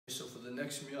the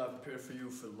next meal I prepared for you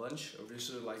for lunch, or this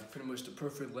is like pretty much the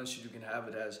perfect lunch you can have.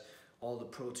 It has all the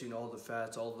protein, all the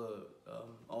fats, all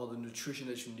the nutrition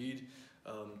that you need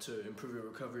to improve your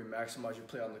recovery and maximize your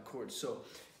play on the court. So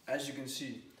as you can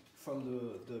see from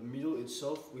the meal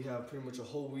itself, we have pretty much a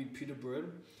whole wheat pita bread.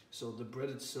 So the bread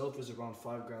itself is around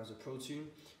 5 grams of protein,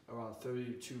 around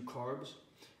 32 carbs,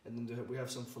 and then we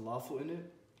have some falafel in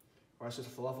it. Alright, so the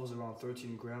falafel is around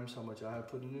 13 grams, how much I have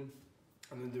put in it.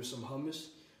 And then there's some hummus,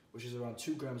 which is around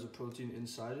 2 grams of protein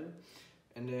inside it.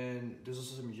 And then there's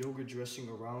also some yogurt dressing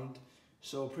around.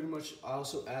 So pretty much I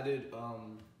also added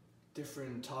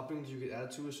different toppings you could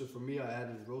add to it. So for me, I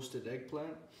added roasted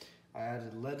eggplant, I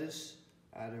added lettuce,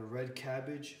 I added red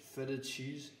cabbage, feta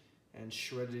cheese, and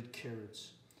shredded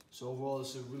carrots. So overall,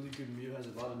 this is a really good meal. It has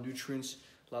a lot of nutrients,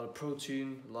 a lot of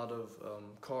protein, a lot of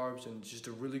carbs, and just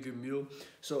a really good meal.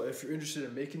 So if you're interested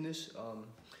in making this,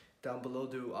 down below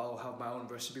I'll have my own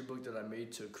recipe book that I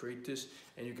made to create this,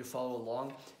 and you can follow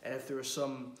along. And if there are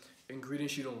some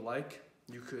ingredients you don't like,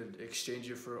 you could exchange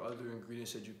it for other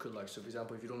ingredients that you could like. So for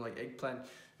example, if you don't like eggplant,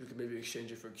 you could maybe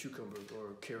exchange it for cucumber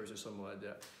or carrots or something like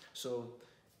that. So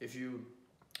if you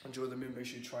enjoy the meal, make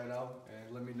sure you try it out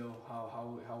and let me know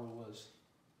how it was.